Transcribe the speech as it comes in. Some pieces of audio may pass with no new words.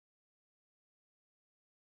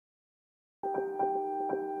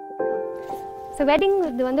So wedding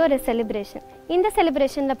இது வந்து ஒரு செலிப்ரேஷன். இந்த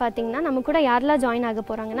செலிப்ரேஷனில் பார்த்திங்கன்னா நம்ம கூட யாரெல்லாம் ஜாயின் ஆக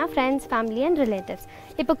போகிறாங்கன்னா ஃப்ரெண்ட்ஸ், ஃபேமிலி அண்ட் ரிலேட்டிவ்ஸ்.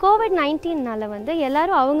 இப்போ COVID-19 வந்து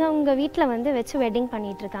எல்லோரும் அவங்கவுங்க வீட்டில் வந்து வச்சு வெட்டிங்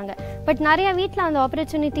பண்ணிகிட்ருக்காங்க. பட் நிறையா வீட்டில் அந்த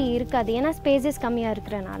ஆப்பர்ச்சுனிட்டி இருக்காது, ஏன்னா ஸ்பேசஸ் கம்மியாக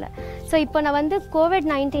இருக்கிறனால. ஸோ இப்போ நான் வந்து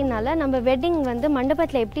COVID-19 நம்ம வெட்டிங் வந்து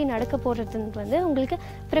மண்டபத்தில் எப்படி நடக்க போகிறதுன்னு வந்து உங்களுக்கு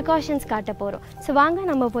ப்ரிகாஷன்ஸ் காட்ட போகிறோம். ஸோ வாங்க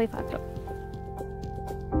நம்ம போய் பார்க்குறோம்.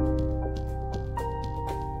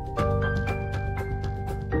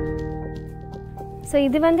 ஸோ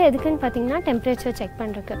இது வந்து எதுக்குன்னு பார்த்தீங்கன்னா டெம்பரேச்சர் செக்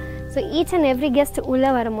பண்ணுறதுக்கு. So each and every guest உள்ளே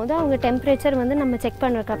வரும்போது அவங்க டெம்பரேச்சர் வந்து நம்ம செக்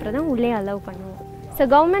பண்ணுறதுக்கு அப்புறம் தான் உள்ளே அலோவ் பண்ணுவோம். ஸோ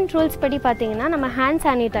கவர்மெண்ட் ரூல்ஸ் படி பார்த்தீங்கன்னா நம்ம ஹேண்ட்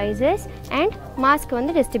சானிடைசர்ஸ் அண்ட் மாஸ்க்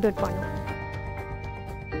வந்து டிஸ்ட்ரிபியூட் பண்ணுவோம்.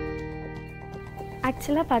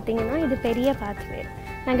 ஆக்சுவலாக பார்த்தீங்கன்னா இது பெரிய பாத்வே.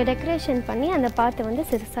 நாங்கள் டெக்கரேஷன் பண்ணி அந்த பாத்தை வந்து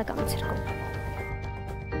சிறுசாக காமிச்சிருக்கோம்.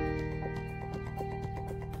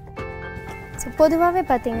 ஸோ பொதுவாகவே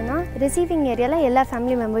பார்த்தீங்கன்னா ரிசீவிங் ஏரியாவில் எல்லா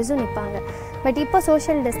ஃபேமிலி மெம்பர்ஸும் நிற்பாங்க. பட் இப்போ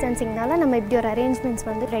சோஷியல் டிஸ்டன்சிங்னால நம்ம இப்படி ஒரு அரேஞ்ச்மெண்ட்ஸ்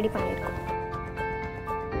வந்து ரெடி பண்ணியிருக்கோம்.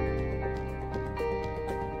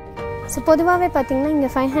 ஸோ பொதுவாகவே பார்த்திங்கன்னா இங்கே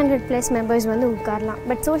 500+ மெம்பர்ஸ் வந்து உட்காரலாம்.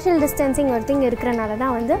 பட் சோஷியல் டிஸ்டன்சிங் ஒரு திங் இருக்கிறனால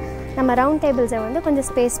தான் வந்து நம்ம ரவுண்ட் டேபிள்ஸை வந்து கொஞ்சம்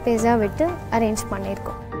ஸ்பேஸாக விட்டு அரேஞ்ச்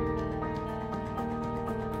பண்ணியிருக்கோம்.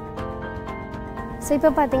 ஸோ இப்போ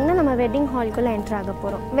பார்த்திங்கன்னா நம்ம வெட்டிங் ஹால்குள்ளே என்ட்ரு ஆக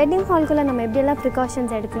போகிறோம். வெட்டிங் ஹால்குள்ளே நம்ம எப்படியெல்லாம்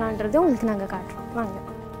ப்ரிகாஷன்ஸ் எடுக்கலான்றது உங்களுக்கு நாங்கள் காட்டுறோம். வாங்க.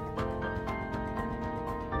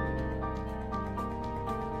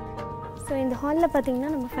 ஸோ இந்த ஹாலில்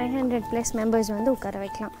பார்த்திங்கன்னா நம்ம 500+ மெம்பர்ஸ் வந்து உட்கார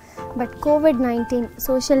வைக்கலாம். பட் COVID-19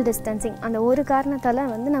 சோஷியல் டிஸ்டன்சிங் அந்த ஒரு காரணத்தால்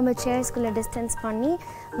வந்து நம்ம சேர்ஸ்குள்ளே டிஸ்டன்ஸ் பண்ணி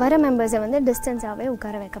வர மெம்பர்ஸை வந்து டிஸ்டன்ஸாகவே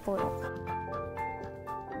உட்கார வைக்க போகிறோம்.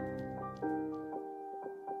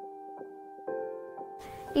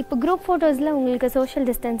 இப்போ குரூப் ஃபோட்டோஸில் உங்களுக்கு சோஷியல்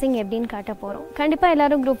டிஸ்டன்சிங் எப்படின்னு காட்ட போகிறோம். கண்டிப்பாக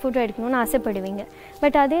எல்லோரும் குரூப் ஃபோட்டோ எடுக்கணும்னு ஆசைப்படுவீங்க.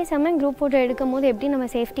 பட் அதே சமயம் குரூப் ஃபோட்டோ எடுக்கும் போது எப்படி நம்ம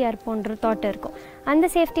சேஃப்டியாக இருப்போன்ற தாட் இருக்கும். அந்த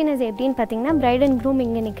சேஃப்டினஸ் எப்படின்னு பார்த்தீங்கன்னா பிரைட் அண்ட் க்ரூம்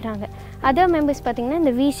இங்கே நிற்கிறாங்க. அதர் மெம்பர்ஸ் பார்த்திங்கன்னா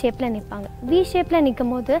இந்த வி ஷேப்பில் நிற்பாங்க. வி ஷேப்பில்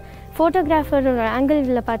நிற்கும் போது ஃபோட்டோகிராஃபரோட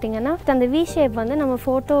ஆங்கிளில் பார்த்திங்கன்னா அந்த வி ஷேப் வந்து நம்ம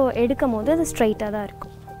ஃபோட்டோ எடுக்கும் போது அது ஸ்ட்ரைட்டாக தான்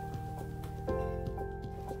இருக்கும்.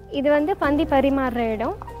 இது வந்து பந்தி பரிமாறுற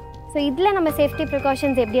இடம். ஸோ இதில் நம்ம சேஃப்டி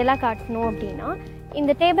ப்ரிகாஷன்ஸ் எப்படியெல்லாம் காட்டணும் அப்படின்னா,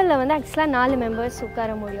 இந்த டேபிளில் வந்து ஆக்சுவலாக 4 மெம்பர்ஸ்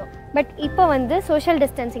உட்கார முடியும். பட் இப்போ வந்து சோஷியல்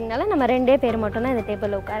டிஸ்டன்சிங்னால நம்ம 2 பேர் மட்டும்தான் இந்த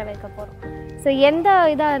டேபிளில் உட்கார வைக்க போகிறோம். ஸோ எந்த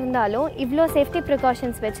இதாக இருந்தாலும் இவ்வளோ சேஃப்டி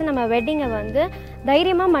ப்ரிகாஷன்ஸ் வச்சு நம்ம வெட்டிங்கை வந்து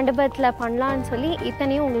தைரியமாக மண்டபத்தில் பண்ணலான்னு சொல்லி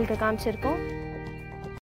இத்தனையும் உங்களுக்கு காமிச்சிருக்கோம்.